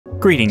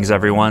Greetings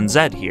everyone,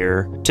 Zed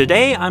here.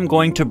 Today I'm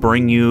going to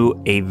bring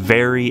you a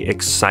very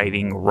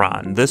exciting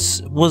run.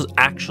 This was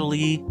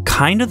actually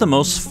kind of the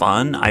most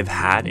fun I've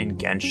had in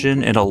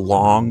Genshin in a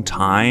long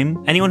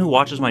time. Anyone who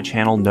watches my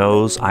channel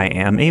knows I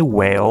am a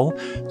whale,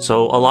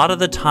 so a lot of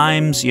the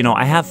times,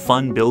 I have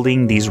fun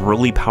building these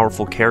really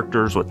powerful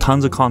characters with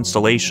tons of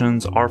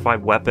constellations,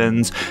 R5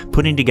 weapons,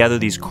 putting together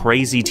these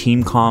crazy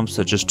team comps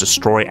that just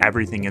destroy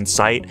everything in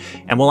sight.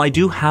 And while I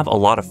do have a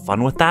lot of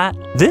fun with that,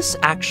 this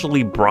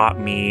actually brought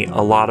me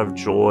a lot of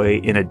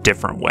joy in a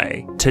different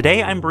way.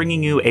 Today I'm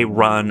bringing you a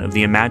run of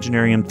the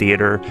Imaginarium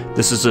Theatre.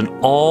 This is an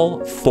all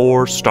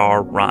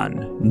 4-star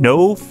run.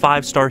 No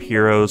 5-star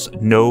heroes,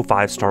 no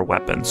 5-star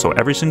weapons. So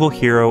every single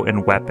hero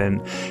and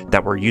weapon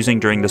that we're using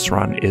during this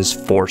run is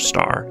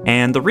 4-star.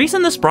 And the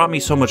reason this brought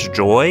me so much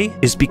joy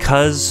is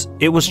because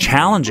it was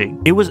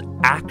challenging. It was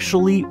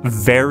actually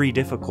very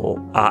difficult.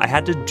 I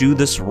had to do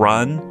this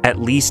run at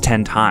least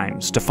 10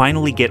 times to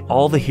finally get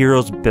all the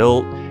heroes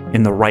built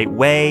in the right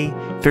way,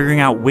 figuring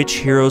out which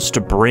heroes to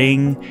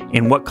bring,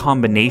 and what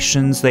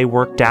combinations they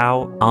worked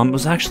out. It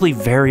was actually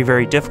very,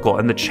 very difficult,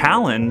 and the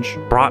challenge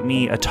brought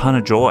me a ton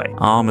of joy.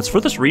 It's for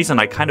this reason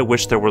I kind of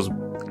wish there was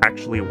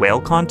actually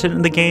whale content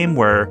in the game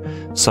where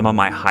some of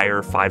my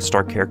higher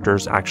 5-star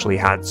characters actually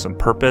had some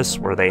purpose,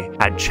 where they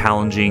had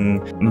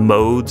challenging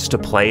modes to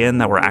play in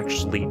that are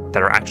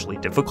actually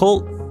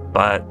difficult.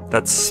 But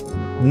that's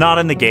not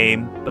in the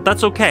game, but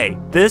that's okay.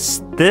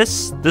 This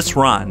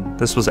run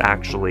was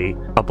actually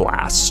a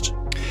blast.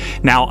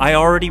 Now, I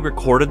already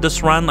recorded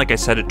this run. Like I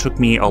said, it took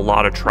me a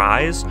lot of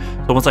tries.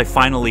 So once I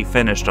finally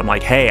finished, I'm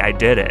like, hey, I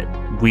did it.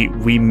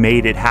 We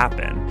made it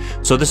happen.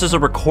 So this is a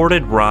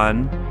recorded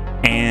run,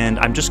 and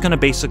I'm just going to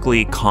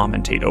basically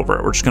commentate over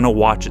it. We're just going to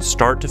watch it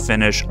start to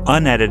finish,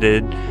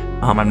 unedited.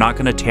 I'm not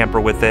going to tamper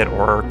with it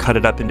or cut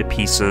it up into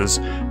pieces.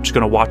 I'm just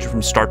going to watch it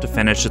from start to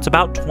finish. It's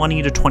about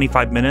 20 to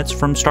 25 minutes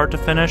from start to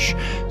finish,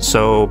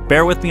 so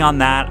bear with me on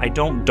that. I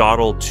don't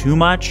dawdle too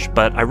much,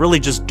 but I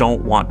really just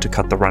don't want to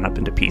cut the run up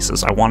into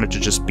pieces. I want it to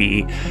just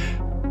be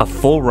a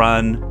full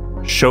run,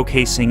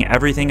 showcasing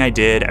everything I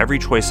did, every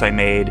choice I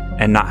made,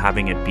 and not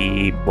having it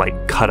be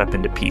like cut up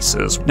into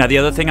pieces. Now, the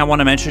other thing I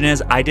want to mention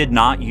is I did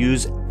not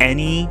use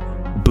any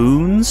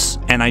boons,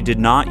 and I did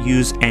not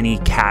use any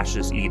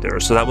caches either,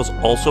 so that was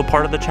also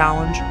part of the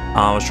challenge.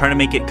 I was trying to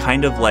make it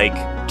kind of like,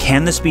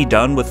 can this be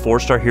done with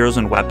 4-star heroes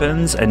and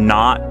weapons and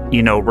not,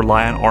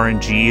 rely on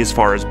RNG as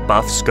far as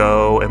buffs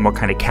go and what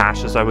kind of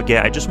caches I would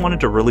get. I just wanted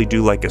to really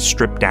do like a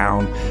stripped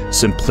down,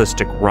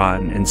 simplistic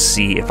run and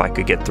see if I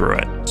could get through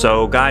it.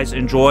 So guys,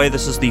 enjoy.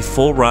 This is the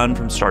full run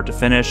from start to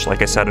finish.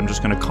 Like I said, I'm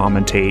just going to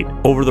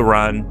commentate over the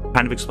run,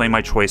 kind of explain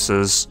my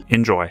choices.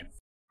 Enjoy.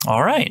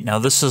 All right, now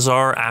this is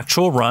our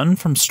actual run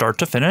from start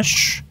to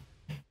finish.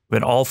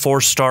 An all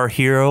 4-star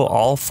hero,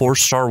 all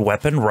 4-star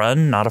weapon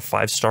run, not a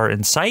 5-star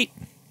in sight.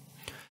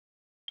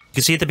 You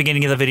can see at the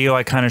beginning of the video,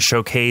 I kind of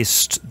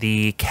showcased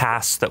the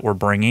cast that we're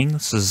bringing.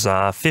 This is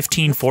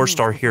 15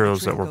 4-star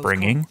heroes that we're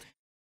bringing.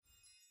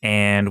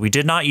 And we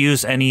did not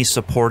use any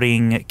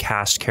supporting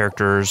cast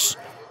characters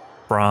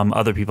from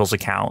other people's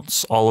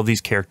accounts. All of these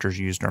characters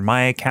used are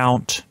my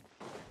account.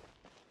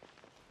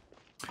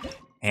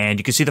 And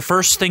you can see the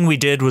first thing we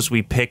did was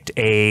we picked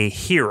a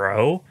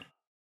hero.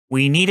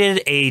 We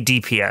needed a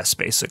DPS,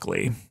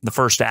 basically. The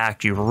first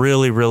act, you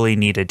really, really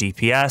need a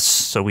DPS,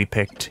 so we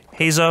picked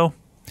Hazo.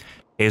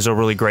 Hazo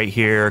really great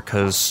here,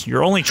 because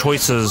your only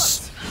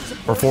choices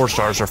for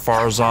 4-stars are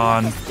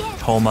Farazan,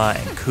 Toma,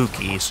 and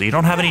Kuki, so you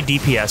don't have any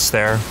DPS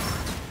there.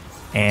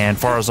 And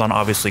Farazan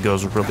obviously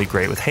goes really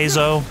great with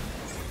Hazo.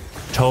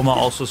 Toma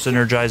also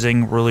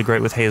synergizing really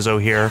great with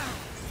Hazo here.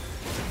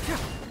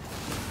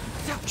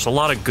 There's a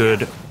lot of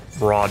good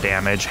raw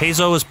damage.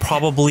 Hazo is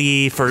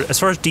probably, as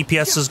far as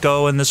DPSs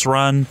go in this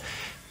run,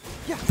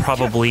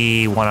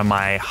 probably one of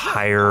my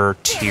higher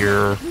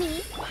tier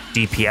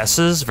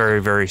DPSs.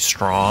 Very, very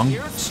strong.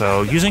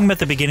 So using him at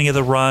the beginning of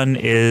the run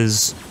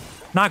is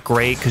not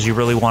great, because you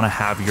really want to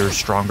have your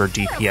stronger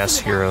DPS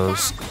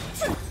heroes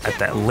at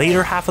that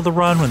later half of the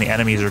run when the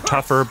enemies are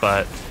tougher,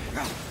 but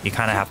you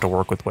kind of have to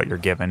work with what you're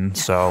given.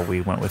 So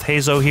we went with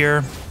Hazo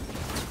here.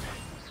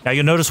 Now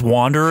you'll notice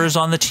Wanderer is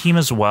on the team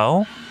as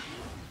well.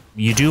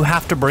 You do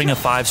have to bring a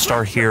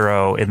 5-star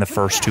hero in the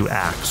first 2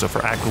 acts. So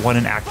for Act 1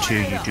 and Act 2,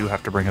 you do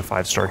have to bring a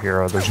 5-star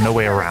hero. There's no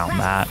way around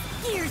that.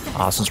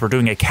 Since we're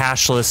doing a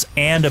cashless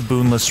and a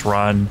boonless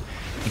run,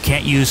 you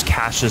can't use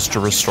caches to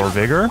restore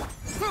vigor.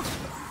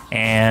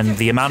 And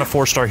the amount of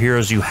 4-star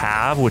heroes you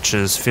have, which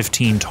is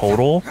 15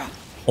 total,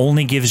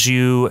 only gives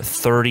you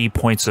 30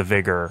 points of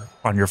vigor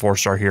on your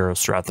 4-star heroes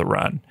throughout the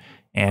run.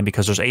 And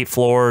because there's 8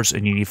 floors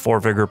and you need 4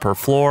 vigor per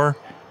floor,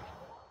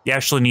 you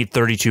actually need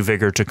 32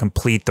 vigor to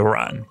complete the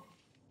run.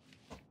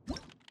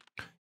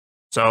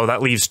 So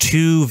that leaves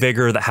 2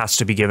 vigor that has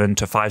to be given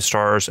to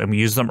 5-stars, and we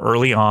use them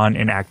early on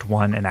in Act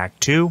 1 and Act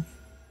 2.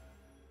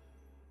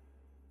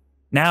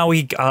 Now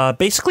we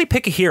basically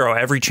pick a hero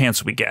every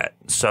chance we get.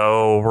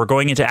 So we're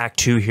going into Act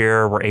 2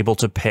 here. We're able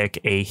to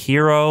pick a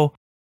hero.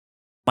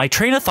 My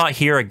train of thought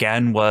here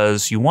again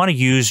was you want to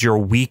use your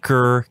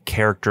weaker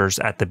characters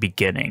at the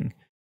beginning.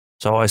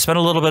 So I spent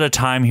a little bit of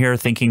time here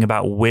thinking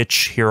about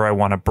which hero I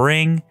want to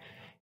bring.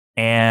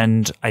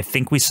 And I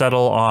think we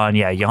settle on,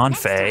 yeah,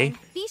 Yanfei.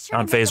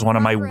 Yanfei is one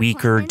of my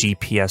weaker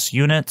DPS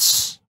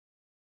units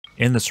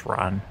in this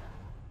run.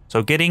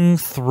 So getting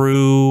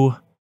through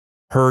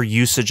her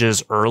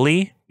usages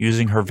early,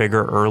 using her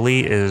Vigor early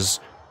is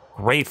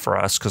great for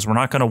us because we're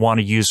not going to want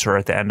to use her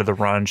at the end of the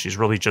run. She's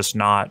really just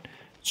not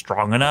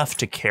strong enough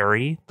to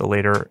carry the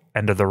later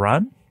end of the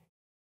run.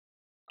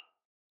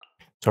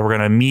 So we're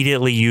going to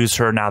immediately use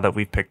her now that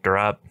we've picked her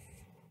up.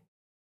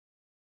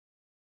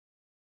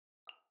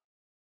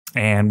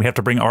 And we have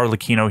to bring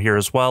Arlecchino here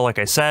as well. Like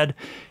I said,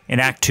 in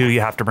Act 2, you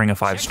have to bring a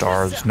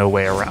 5-star. There's no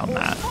way around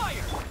that.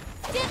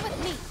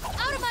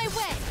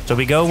 So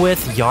we go with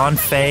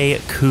Yanfei,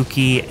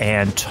 Kuki,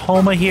 and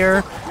Thoma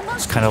here.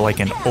 It's kind of like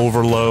an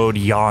overload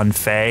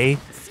Yanfei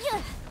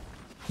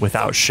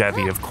without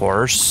Chevy, of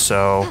course.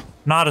 So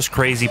not as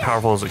crazy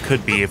powerful as it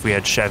could be if we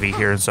had Chevy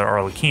here instead of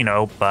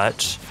Arlecchino,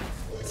 but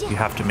you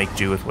have to make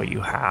do with what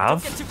you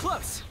have.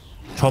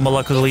 Thoma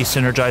luckily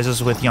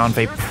synergizes with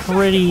Yanfei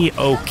pretty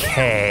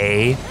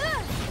okay.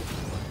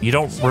 You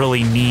don't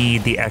really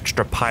need the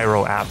extra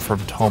Pyro app from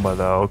Thoma,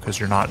 though, because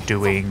you're not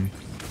doing...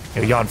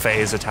 You know,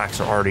 Yanfei's attacks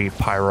are already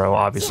Pyro,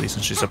 obviously,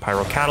 since she's a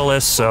Pyro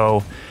Catalyst,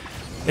 so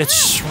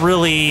it's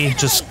really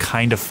just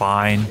kind of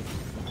fine.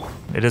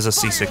 It is a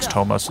C6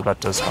 Thoma, so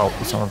that does help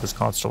with some of his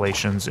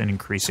constellations in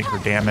increasing her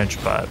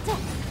damage, but...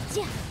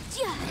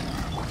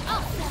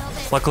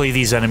 Luckily,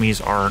 these enemies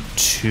aren't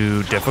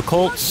too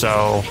difficult,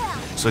 so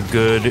it's a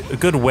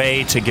good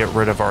way to get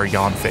rid of our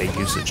Yanfei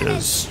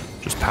usages,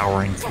 just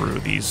powering through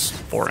these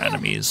 4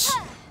 enemies.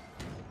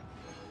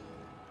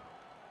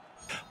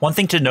 One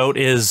thing to note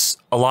is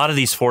a lot of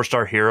these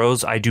 4-star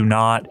heroes, I do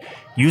not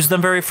use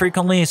them very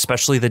frequently,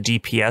 especially the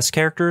DPS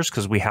characters,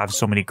 because we have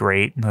so many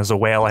great, as a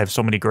whale, I have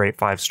so many great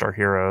 5-star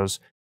heroes.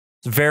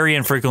 It's very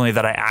infrequently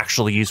that I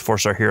actually use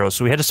 4-star heroes,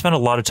 so we had to spend a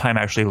lot of time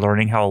actually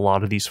learning how a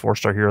lot of these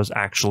 4-star heroes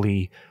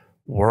actually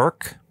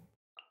work.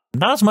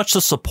 Not as much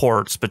the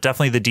supports, but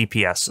definitely the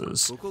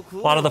DPSs. A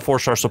lot of the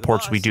 4-star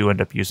supports we do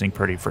end up using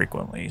pretty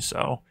frequently,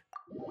 so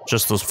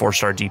just those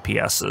 4-star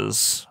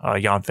DPSs,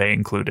 Yanfei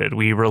included.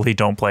 We really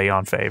don't play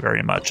Yanfei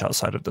very much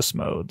outside of this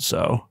mode,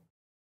 so.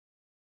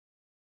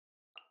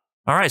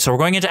 Alright, so we're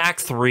going into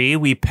Act 3.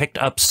 We picked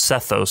up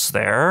Sethos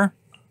there.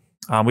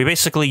 We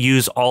basically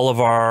use all of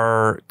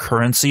our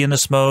currency in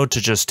this mode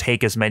to just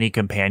take as many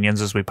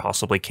companions as we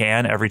possibly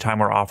can. Every time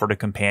we're offered a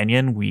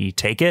companion, we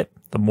take it.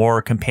 The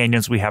more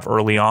companions we have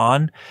early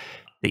on,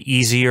 the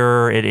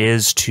easier it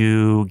is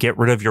to get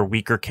rid of your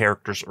weaker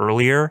characters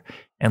earlier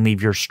and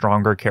leave your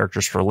stronger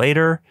characters for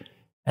later.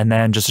 And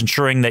then just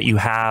ensuring that you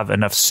have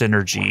enough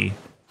synergy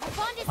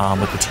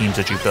with the teams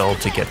that you build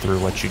to get through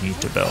what you need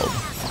to build.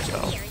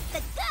 So.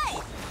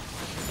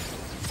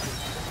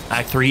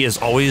 Act 3 is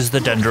always the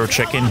Dendro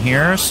Chicken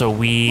here, so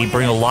we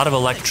bring a lot of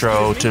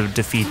Electro to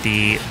defeat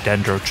the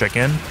Dendro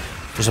Chicken.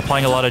 Just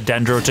applying a lot of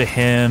Dendro to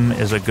him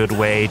is a good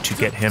way to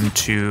get him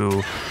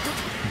to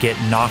get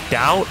knocked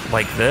out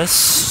like this,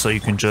 so you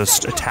can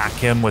just attack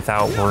him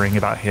without worrying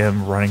about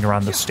him running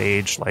around the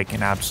stage like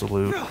an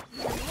absolute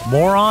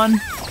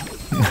moron.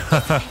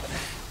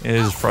 It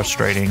is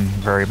frustrating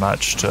very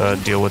much to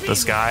deal with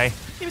this guy.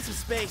 Give me some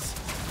space.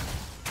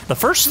 The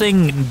first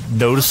thing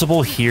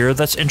noticeable here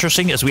that's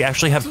interesting is we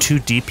actually have 2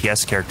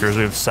 DPS characters.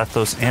 We have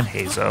Sethos and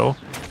Hazo,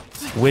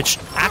 which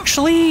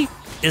actually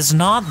is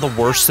not the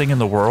worst thing in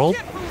the world.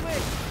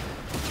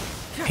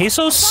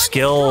 Hazo's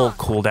skill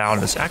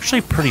cooldown is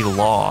actually pretty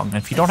long.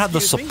 If you don't have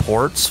the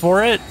supports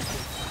for it,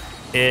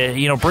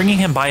 you know, bringing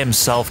him by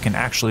himself can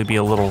actually be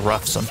a little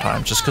rough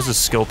sometimes, just because his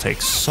skill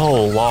takes so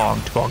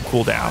long to go on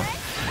cooldown.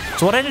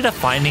 So what I ended up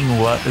finding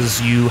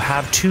was you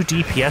have 2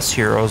 DPS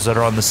heroes that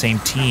are on the same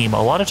team.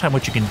 A lot of time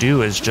what you can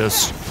do is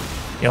just,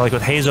 you know, like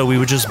with Hazo, we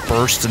would just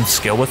burst in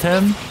skill with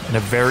him in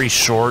a very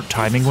short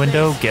timing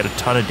window, get a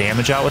ton of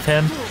damage out with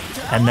him,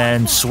 and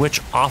then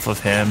switch off of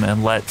him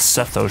and let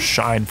Sethos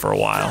shine for a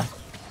while.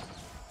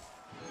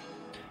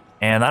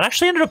 And that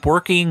actually ended up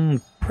working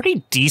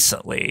pretty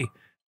decently.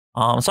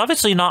 It's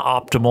obviously not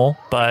optimal,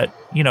 but,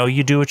 you know,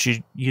 you do what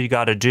you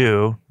gotta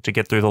do to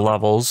get through the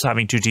levels,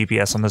 having 2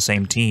 DPS on the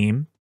same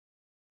team.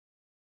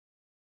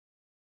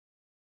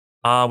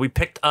 We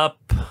picked up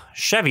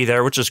Chevy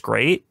there, which is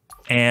great.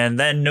 And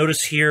then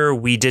notice here,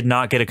 we did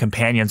not get a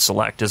companion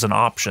select as an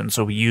option.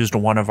 So we used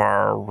one of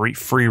our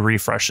free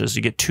refreshes.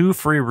 You get 2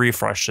 free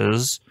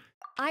refreshes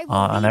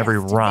on every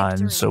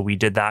run. So we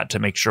did that to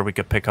make sure we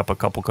could pick up a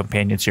couple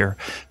companions here,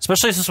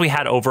 especially since we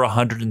had over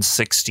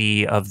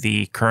 160 of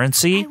the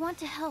currency. I want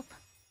to help.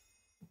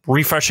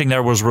 Refreshing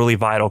there was really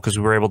vital because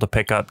we were able to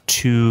pick up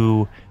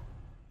two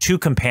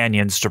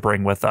companions to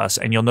bring with us.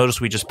 And you'll notice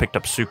we just picked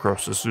up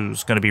Sucrose,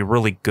 who's going to be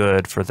really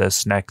good for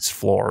this next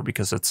floor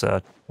because it's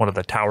one of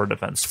the tower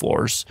defense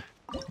floors.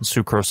 And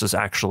Sucrose is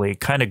actually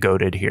kind of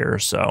goated here.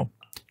 So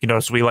you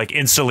notice we like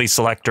instantly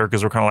select her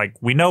because we're kind of like,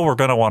 we know we're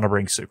going to want to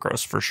bring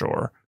Sucrose for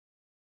sure.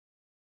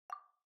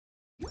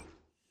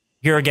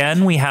 Here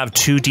again, we have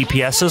 2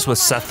 DPSs with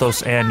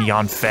Sethos and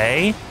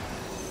Yanfei.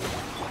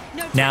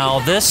 Now,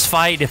 this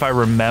fight, if I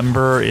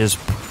remember, is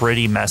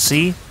pretty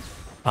messy.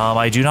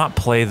 I do not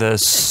play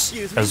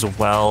this as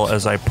well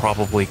as I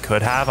probably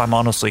could have. I'm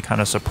honestly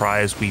kind of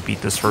surprised we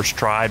beat this first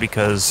try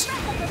because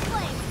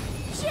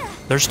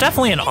there's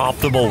definitely an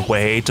optimal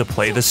way to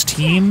play this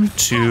team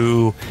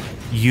to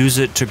use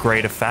it to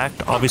great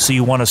effect. Obviously,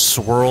 you want to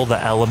swirl the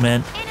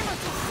element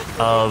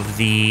of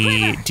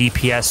the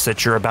DPS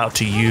that you're about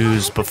to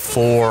use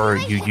before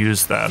you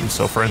use them.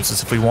 So, for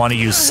instance, if we want to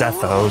use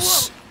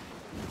Sethos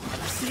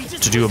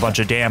to do a bunch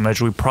of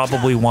damage, we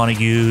probably want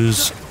to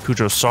use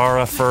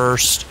Kujosara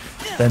first,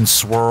 then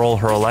swirl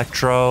her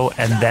Electro,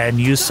 and then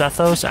use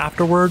Sethos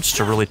afterwards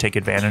to really take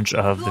advantage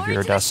of the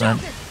Viridescent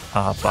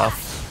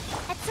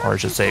buff, or I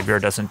should say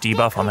Viridescent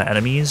debuff on the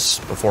enemies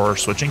before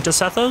switching to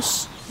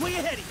Sethos.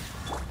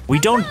 We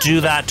don't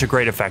do that to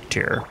great effect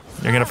here.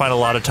 You're gonna find a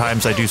lot of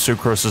times I do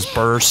Sucrose's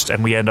Burst,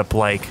 and we end up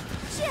like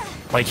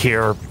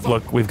here,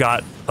 look, we've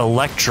got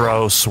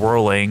Electro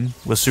swirling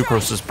with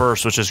Sucrose's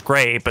Burst, which is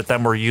great, but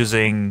then we're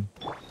using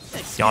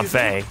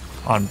Yanfei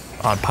on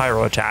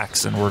pyro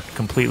attacks, and we're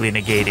completely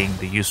negating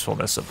the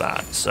usefulness of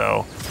that.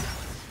 So,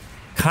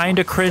 kind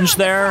of cringe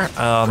there.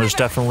 There's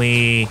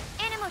definitely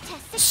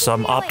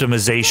some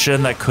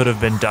optimization that could have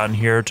been done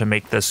here to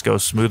make this go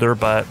smoother,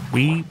 but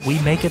we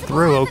make it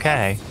through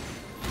okay.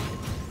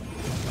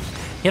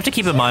 You have to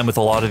keep in mind with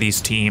a lot of these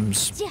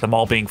teams, them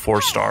all being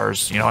 4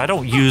 stars, you know, I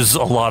don't use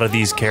a lot of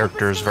these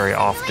characters very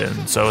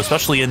often, so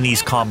especially in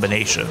these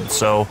combinations.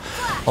 So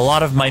a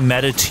lot of my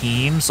meta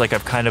teams, like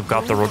I've kind of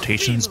got the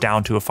rotations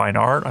down to a fine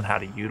art on how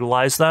to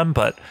utilize them,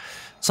 but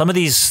some of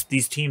these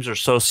teams are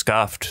so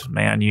scuffed,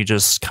 man, you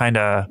just kind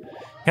of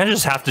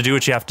just have to do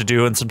what you have to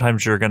do, and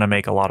sometimes you're going to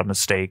make a lot of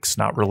mistakes,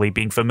 not really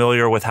being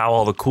familiar with how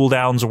all the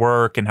cooldowns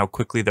work and how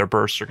quickly their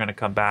bursts are going to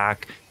come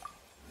back.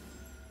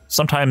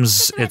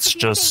 Sometimes it's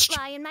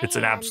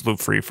an absolute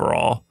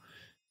free-for-all.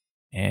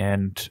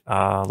 And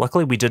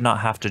luckily we did not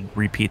have to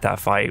repeat that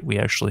fight. We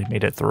actually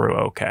made it through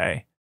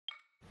okay.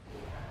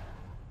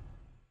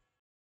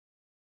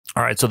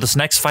 All right, so this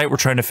next fight we're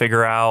trying to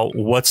figure out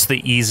what's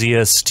the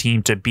easiest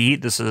team to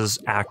beat. This is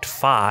Act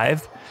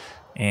 5.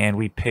 And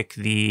we pick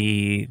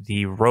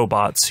the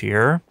robots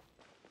here.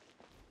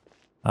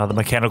 The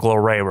mechanical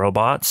array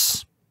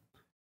robots.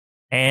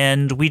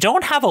 And we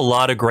don't have a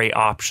lot of great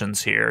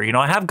options here. You know,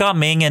 I have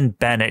Gaming and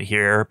Bennett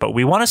here, but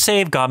we want to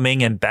save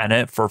Gaming and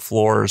Bennett for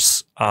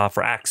floors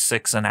for Act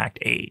 6 and Act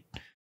 8.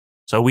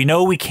 So we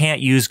know we can't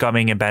use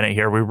Gaming and Bennett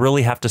here. We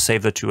really have to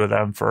save the 2 of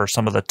them for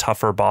some of the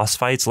tougher boss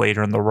fights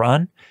later in the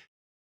run.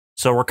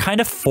 So we're kind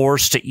of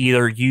forced to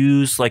either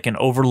use like an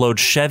Overload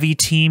Chevy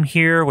team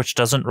here, which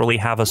doesn't really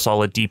have a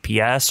solid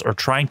DPS, or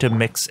trying to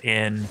mix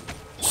in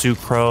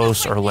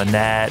Sucrose or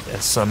Lynette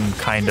as some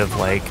kind of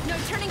like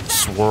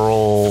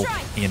swirl,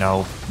 you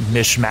know,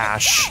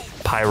 mishmash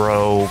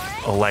pyro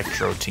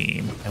electro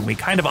team. And we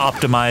kind of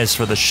optimize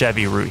for the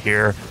Chevy route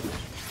here,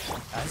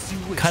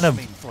 kind of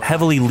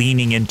heavily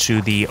leaning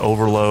into the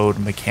overload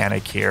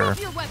mechanic here.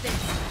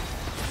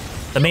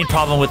 The main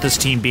problem with this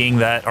team being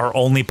that our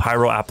only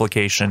pyro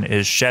application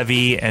is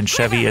Chevy, and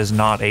Chevy is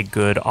not a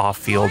good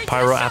off-field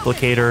pyro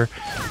applicator.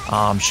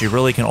 She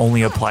really can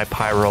only apply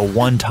pyro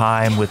one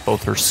time with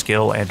both her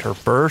skill and her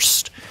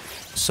burst,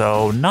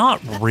 so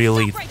not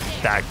really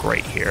that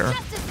great here.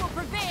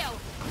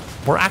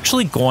 We're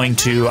actually going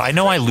to, I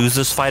know I lose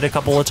this fight a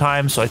couple of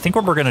times, so I think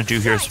what we're going to do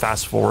here is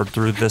fast forward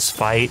through this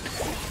fight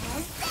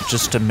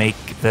just to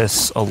make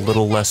this a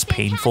little less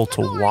painful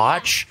to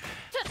watch.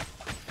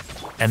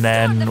 And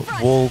then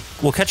we'll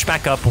catch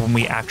back up when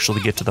we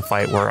actually get to the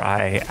fight where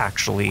I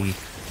actually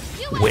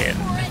win.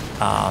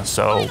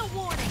 So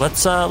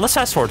let's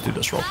fast forward through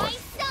this real quick.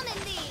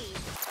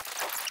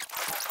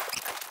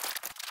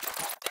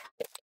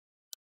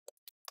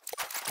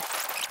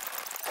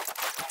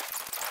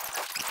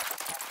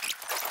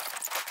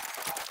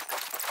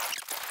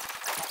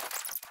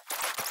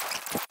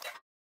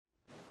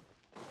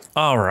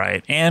 All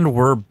right, and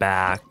we're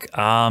back.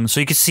 So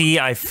you can see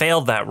I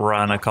failed that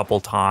run a couple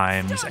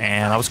times,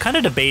 and I was kind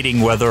of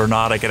debating whether or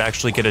not I could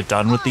actually get it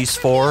done with these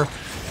 4.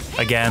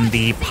 Again,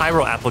 the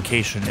pyro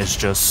application is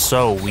just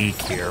so weak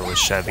here with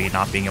Chevy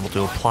not being able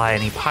to apply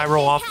any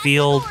pyro off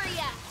field.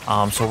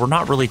 So we're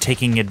not really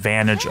taking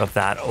advantage of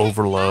that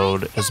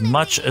overload as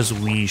much as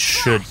we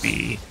should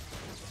be.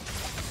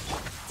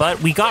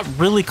 But we got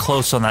really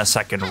close on that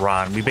second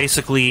run. We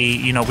basically,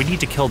 you know, we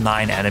need to kill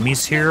 9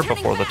 enemies here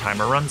before the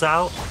timer runs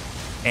out.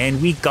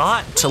 And we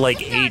got to like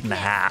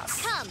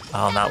 8.5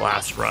 on that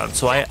last run.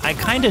 So I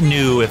kind of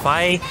knew if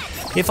I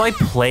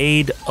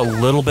played a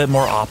little bit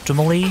more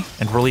optimally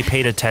and really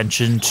paid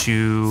attention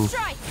to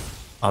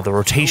the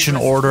rotation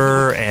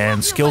order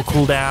and skill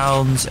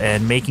cooldowns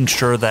and making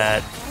sure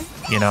that,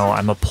 you know,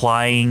 I'm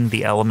applying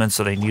the elements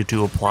that I need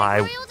to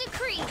apply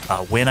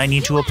when I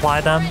need to apply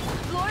them,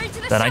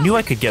 then I knew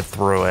I could get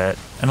through it.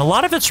 And a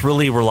lot of it's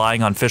really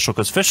relying on Fischl,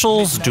 because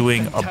Fischl's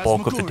doing a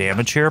bulk of the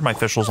damage here. My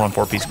Fischl's on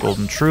 4-piece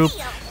Golden Troop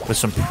with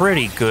some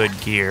pretty good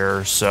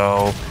gear,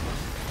 so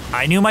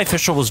I knew my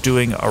Fischl was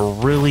doing a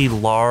really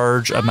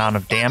large amount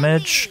of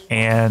damage,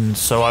 and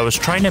so I was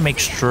trying to make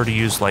sure to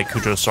use like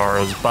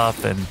Kujosara's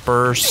buff and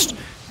burst,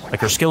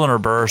 like her skill and her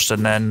burst,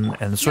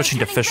 and switching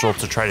to Fischl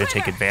to try to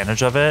take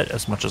advantage of it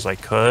as much as I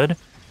could.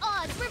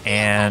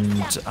 And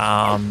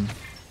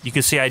you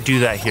can see I do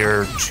that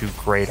here to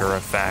greater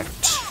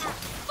effect.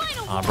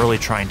 I'm really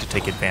trying to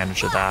take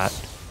advantage of that.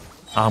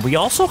 We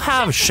also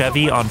have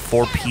Chevy on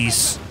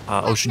 4-piece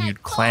Ocean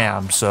Hued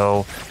Clam,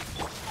 so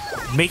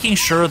making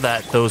sure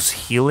that those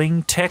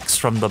healing ticks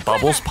from the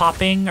bubbles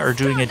popping are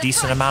doing a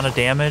decent amount of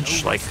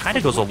damage, like, kind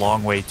of goes a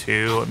long way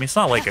too. I mean, it's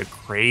not like a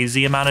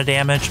crazy amount of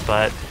damage,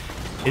 but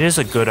it is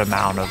a good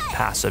amount of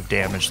passive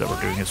damage that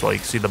we're doing as well. You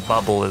can see the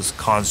bubble is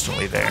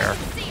constantly there,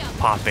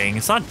 popping.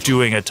 It's not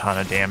doing a ton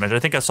of damage. I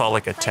think I saw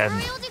like a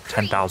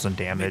 10,000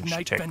 damage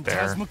tick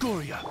there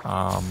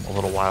a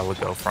little while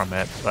ago from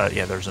it. But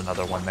yeah, there's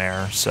another one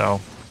there, so.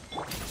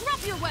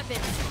 Drop your weapons.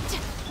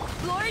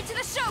 Glory to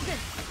the Shogun.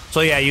 So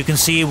yeah, you can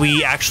see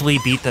we actually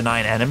beat the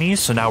 9 enemies,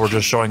 so now we're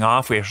just showing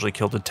off. We actually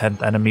killed the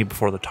 10th enemy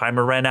before the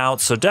timer ran out,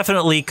 so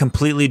definitely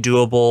completely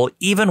doable.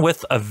 Even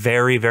with a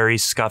very, very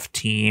scuffed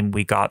team,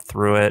 we got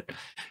through it.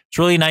 It's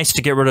really nice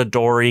to get rid of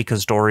Dory,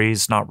 because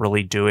Dory's not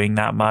really doing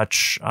that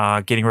much.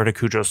 Getting rid of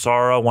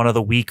Kujosara, one of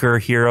the weaker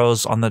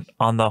heroes on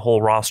the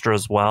whole roster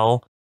as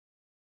well.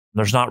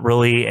 There's not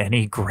really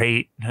any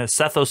great...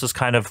 Sethos is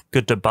kind of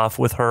good to buff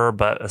with her,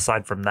 but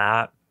aside from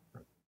that,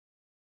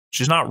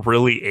 she's not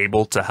really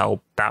able to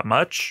help that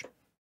much.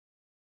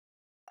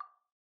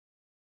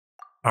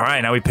 All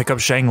right, now we pick up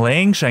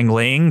Xiangling.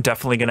 Xiangling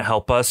definitely going to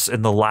help us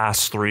in the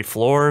last 3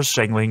 floors.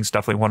 Xiangling's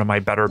definitely one of my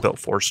better built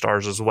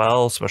 4-stars as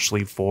well,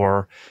 especially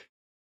for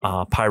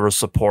pyro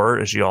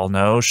support. As you all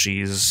know,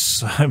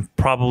 she's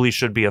probably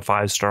should be a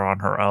 5-star on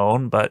her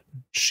own, but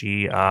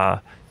she is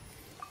a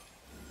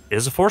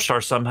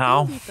 4-star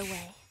somehow.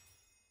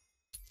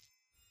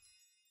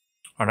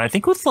 And I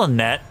think with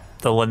Lynette,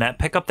 the Lynette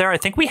pickup there, I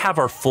think we have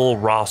our full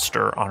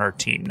roster on our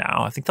team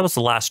now. I think that was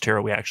the last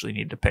hero we actually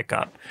need to pick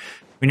up.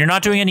 When you're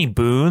not doing any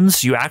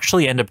boons, you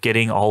actually end up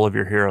getting all of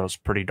your heroes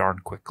pretty darn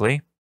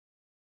quickly.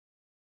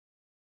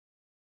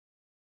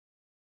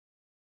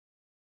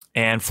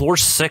 And floor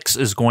 6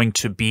 is going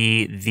to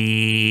be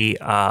the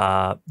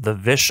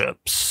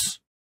Bishops.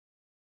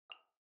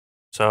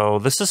 So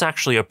this is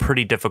actually a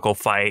pretty difficult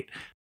fight.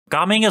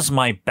 Gaming is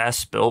my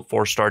best built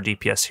 4-star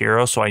DPS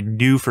hero, so I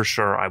knew for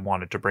sure I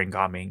wanted to bring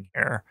Gaming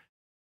here.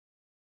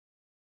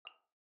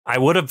 I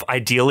would have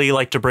ideally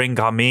liked to bring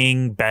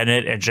Gaming,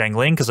 Bennett, and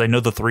Xiangling, because I know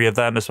the 3 of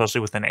them,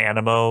 especially with an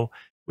Animo,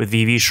 with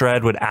VV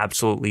Shred, would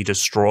absolutely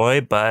destroy,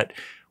 but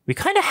we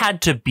kind of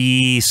had to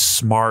be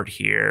smart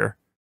here.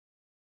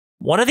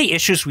 One of the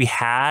issues we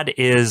had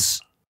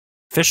is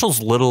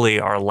Fischl's literally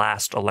our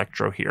last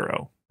Electro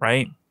hero,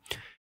 right?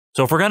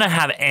 So if we're going to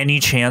have any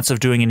chance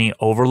of doing any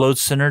overload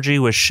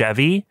synergy with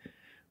Chevy,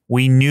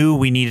 we knew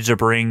we needed to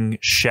bring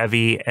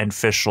Chevy and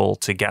Fischl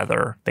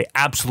together. They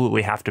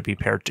absolutely have to be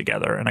paired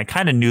together. And I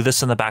kind of knew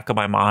this in the back of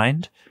my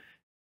mind.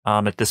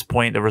 At this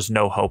point, there was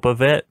no hope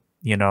of it,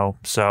 you know.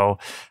 So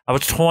I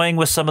was toying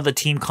with some of the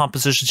team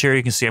compositions here.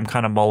 You can see I'm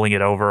kind of mulling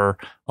it over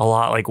a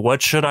lot. Like,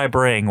 what should I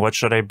bring? What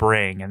should I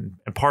bring? And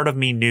part of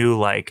me knew,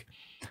 like,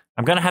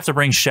 I'm going to have to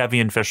bring Chevy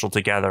and Fischl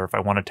together if I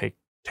want to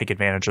take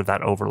advantage of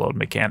that overload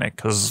mechanic.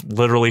 Because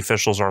literally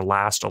Fischl's our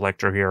last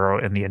Electro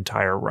hero in the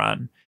entire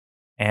run.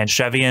 And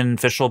Chevy and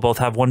Fischl both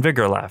have 1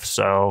 Vigor left,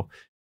 so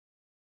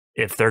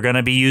if they're going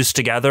to be used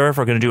together, if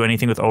we're going to do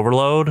anything with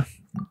Overload,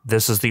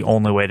 this is the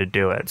only way to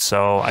do it.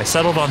 So I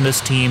settled on this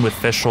team with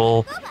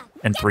Fischl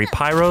and 3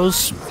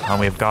 Pyros.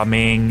 We have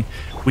Gaming.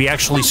 We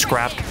actually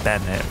scrapped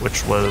Bennett,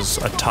 which was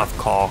a tough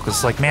call,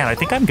 because, like, man, I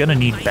think I'm going to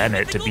need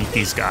Bennett to beat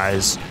these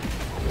guys,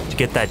 to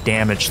get that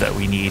damage that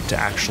we need to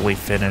actually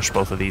finish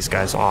both of these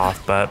guys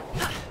off. But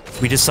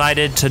we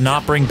decided to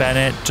not bring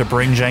Bennett, to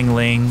bring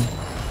Xiangling.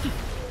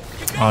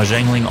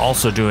 Xiangling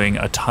also doing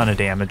a ton of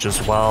damage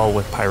as well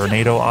with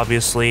Pyronado,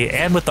 obviously,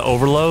 and with the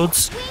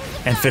overloads,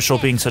 and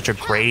Fischl being such a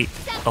great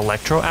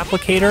Electro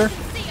applicator.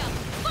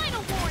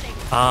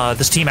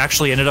 This team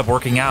actually ended up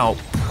working out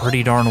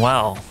pretty darn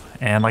well.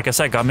 And like I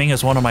said, Gaming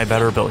is one of my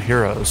better built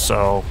heroes,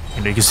 so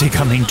you can see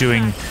Gaming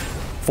doing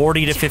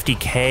 40 to 50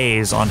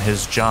 Ks on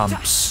his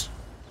jumps.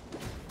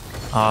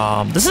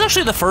 This is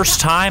actually the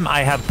first time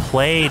I have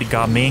played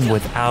Gaming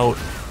without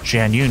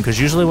Xian Yun, because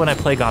usually when I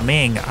play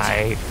Gaming,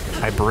 I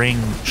bring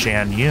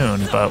Xian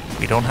Yun, but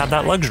we don't have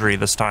that luxury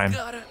this time.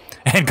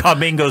 And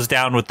Gaming goes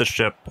down with the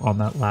ship on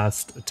that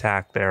last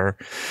attack there.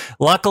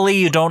 Luckily,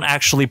 you don't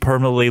actually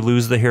permanently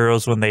lose the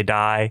heroes when they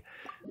die,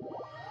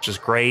 which is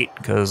great,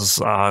 because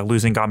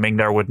losing Gaming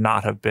there would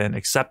not have been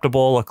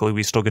acceptable. Luckily,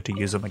 we still get to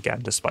use him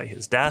again despite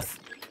his death.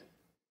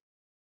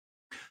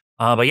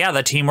 But yeah,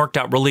 that team worked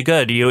out really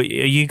good.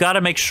 You got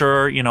to make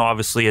sure, you know,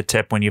 obviously a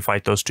tip when you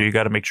fight those 2, you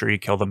got to make sure you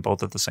kill them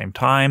both at the same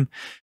time,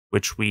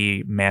 which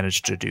we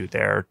managed to do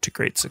there to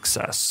great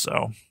success. So,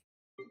 all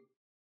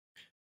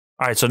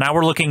right, so now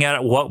we're looking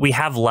at what we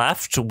have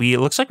left. It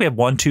looks like we have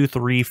 1, 2,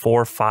 3,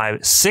 4,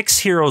 5, 6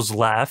 heroes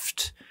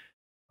left.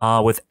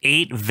 with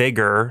 8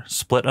 vigor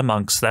split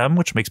amongst them,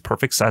 which makes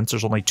perfect sense.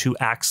 There's only 2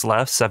 acts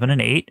left, 7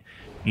 and 8.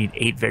 You need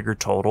 8 vigor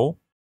total.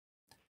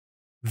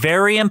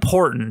 Very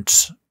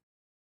important.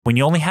 When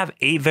you only have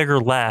 8 vigor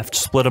left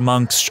split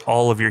amongst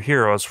all of your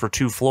heroes for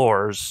 2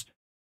 floors,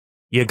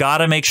 you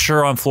gotta make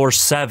sure on floor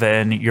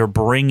 7 you're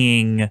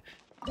bringing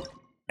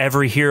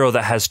every hero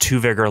that has 2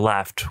 vigor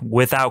left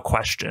without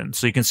question.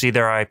 So you can see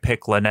there I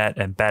pick Lynette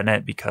and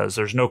Bennett because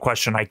there's no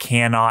question I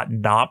cannot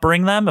not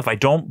bring them. If I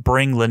don't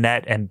bring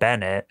Lynette and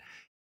Bennett,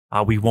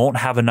 we won't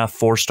have enough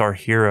 4-star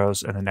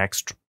heroes in the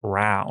next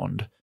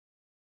round.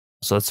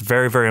 So it's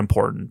very, very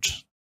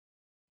important.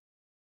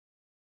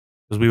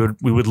 Because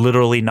we would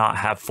literally not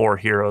have 4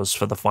 heroes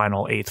for the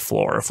final 8th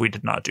floor if we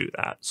did not do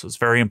that. So it's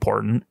very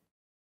important.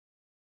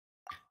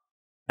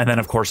 And then,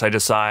 of course, I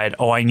decide,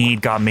 oh, I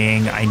need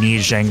Gaming, I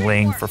need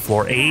Zhengling for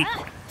floor 8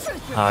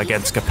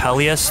 against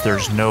Capellius.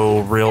 There's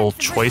no real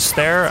choice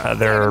there.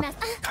 They're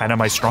kind of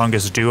my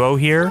strongest duo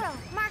here.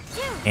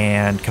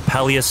 And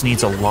Capellius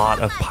needs a lot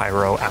of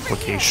pyro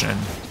application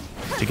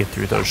to get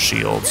through those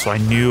shields. So I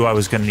knew I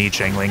was going to need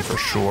Zhengling for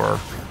sure.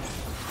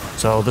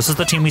 So this is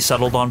the team we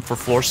settled on for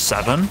floor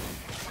 7.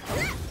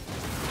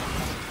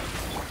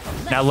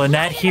 Now,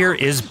 Lynette here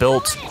is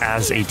built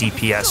as a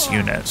DPS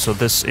unit, so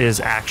this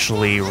is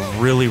actually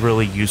really,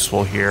 really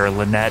useful here.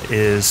 Lynette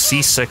is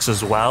C6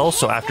 as well,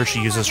 so after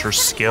she uses her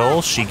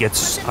skill, she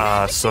gets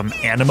some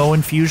Animo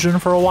infusion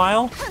for a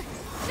while,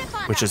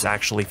 which is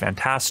actually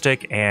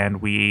fantastic,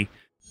 and we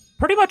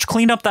pretty much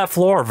cleaned up that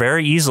floor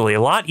very easily.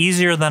 A lot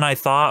easier than I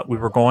thought we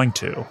were going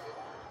to.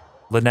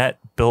 Lynette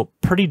built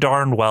pretty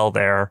darn well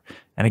there,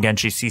 and again,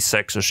 she's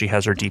C6, so she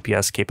has her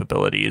DPS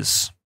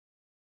capabilities.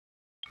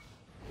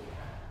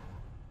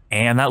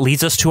 And that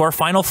leads us to our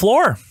final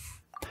floor,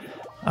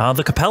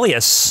 the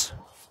Capellius.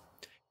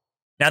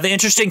 Now, the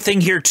interesting thing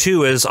here,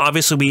 too, is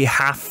obviously we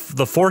have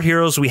the 4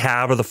 heroes we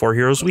have are the 4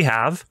 heroes we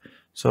have.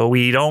 So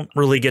we don't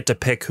really get to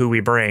pick who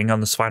we bring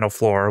on this final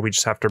floor. We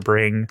just have to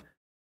bring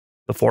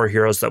the 4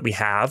 heroes that we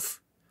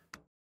have.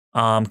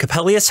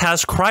 Capellius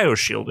has cryo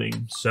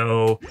shielding,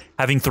 so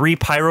having 3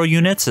 pyro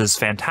units is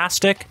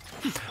fantastic.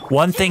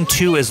 One thing,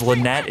 too, is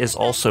Lynette is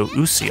also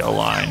UC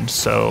aligned,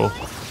 so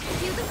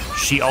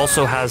she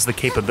also has the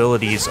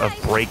capabilities of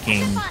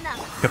breaking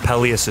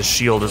Capellius'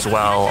 shield as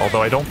well,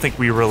 although I don't think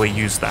we really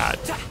use that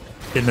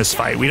in this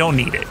fight. We don't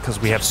need it, because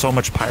we have so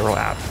much pyro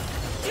app.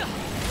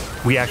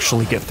 We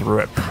actually get through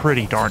it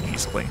pretty darn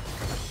easily.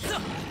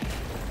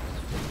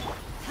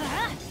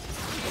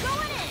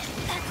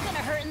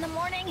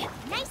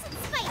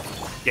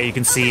 Yeah, you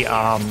can see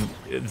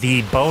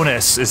the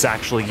bonus is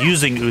actually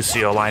using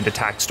UC-aligned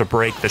attacks to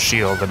break the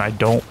shield, and I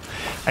don't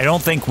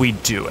think we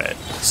do it,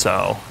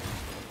 so...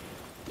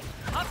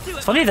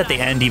 It's funny that the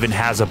end even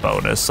has a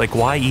bonus. Like,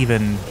 why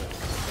even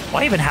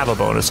have a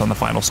bonus on the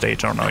final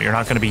stage? I don't know. You're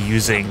not going to be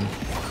using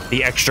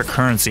the extra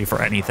currency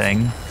for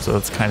anything, so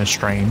it's kind of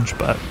strange,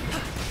 but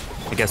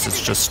I guess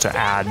it's just to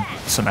add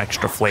some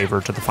extra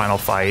flavor to the final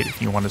fight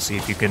if you want to see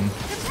if you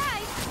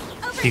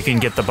can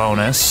get the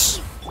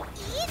bonus.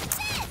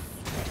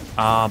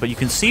 But you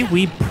can see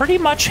we pretty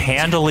much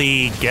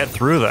handily get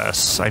through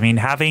this. I mean,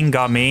 having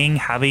Gaming,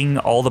 having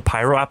all the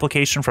pyro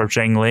application from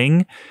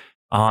Zhengling,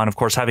 and of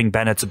course having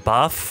Bennett's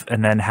buff,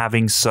 and then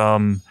having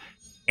some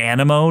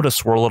Animo to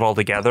swirl it all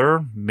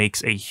together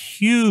makes a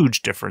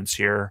huge difference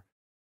here.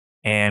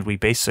 And we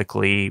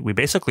basically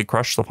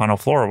crushed the final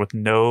floor with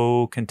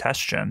no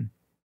contestation.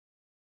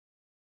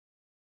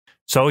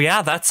 So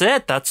yeah, that's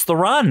it. That's the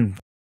run.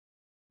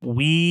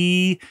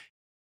 We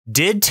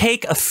did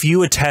take a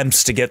few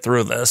attempts to get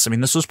through this. I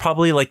mean, this was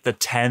probably like the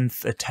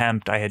 10th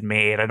attempt I had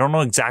made. I don't know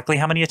exactly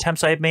how many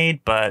attempts I had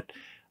made, but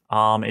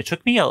it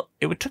took me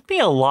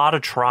a lot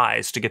of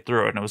tries to get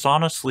through it, and it was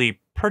honestly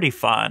pretty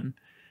fun.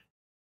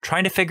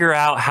 Trying to figure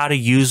out how to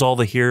use all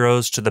the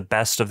heroes to the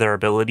best of their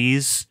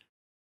abilities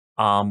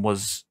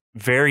was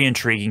very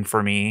intriguing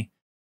for me.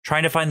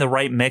 Trying to find the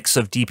right mix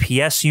of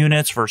DPS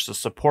units versus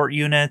support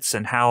units,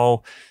 and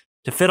how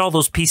to fit all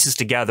those pieces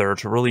together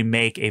to really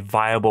make a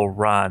viable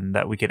run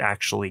that we could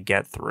actually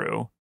get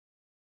through.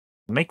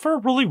 Make for a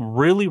really,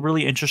 really,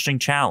 really interesting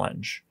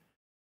challenge.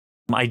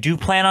 I do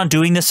plan on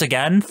doing this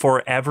again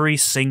for every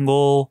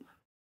single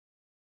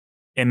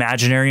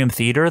Imaginarium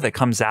Theatre that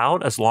comes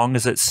out, as long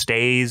as it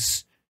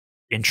stays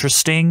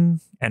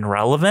interesting and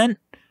relevant.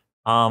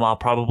 I'll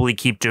probably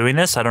keep doing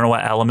this. I don't know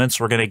what elements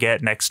we're going to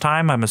get next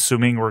time. I'm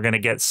assuming we're going to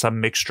get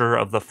some mixture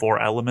of the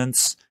 4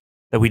 elements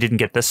that we didn't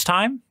get this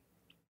time.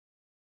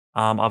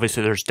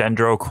 Obviously, there's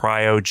Dendro,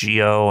 Cryo,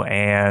 Geo,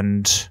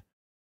 and...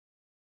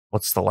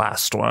 what's the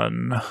last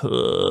one?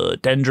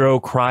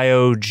 Dendro,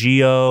 Cryo,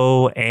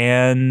 Geo,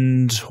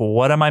 and...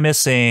 what am I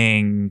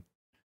missing?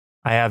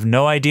 I have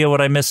no idea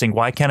what I'm missing.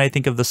 Why can't I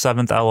think of the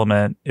 7th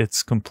element?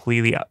 It's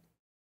completely...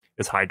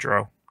 it's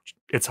Hydro.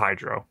 It's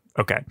Hydro.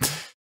 Okay.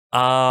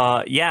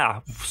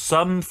 Yeah,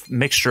 some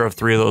mixture of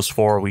 3 of those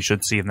 4 we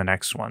should see in the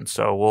next one.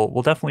 So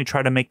we'll definitely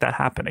try to make that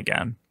happen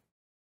again.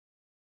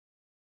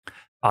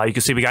 You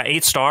can see we got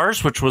 8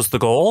 stars, which was the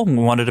goal. We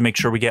wanted to make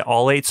sure we get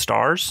all 8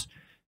 stars.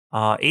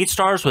 8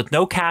 stars with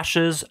no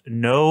caches,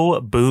 no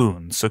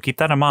boons. So keep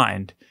that in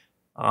mind.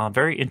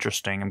 Very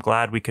interesting. I'm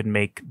glad we could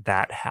make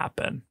that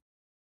happen.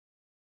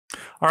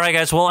 All right,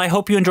 guys. Well, I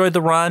hope you enjoyed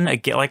the run.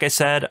 Again, like I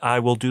said, I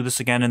will do this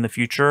again in the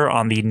future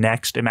on the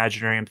next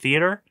Imaginarium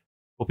Theater.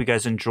 Hope you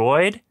guys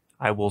enjoyed.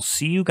 I will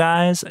see you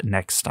guys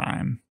next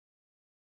time.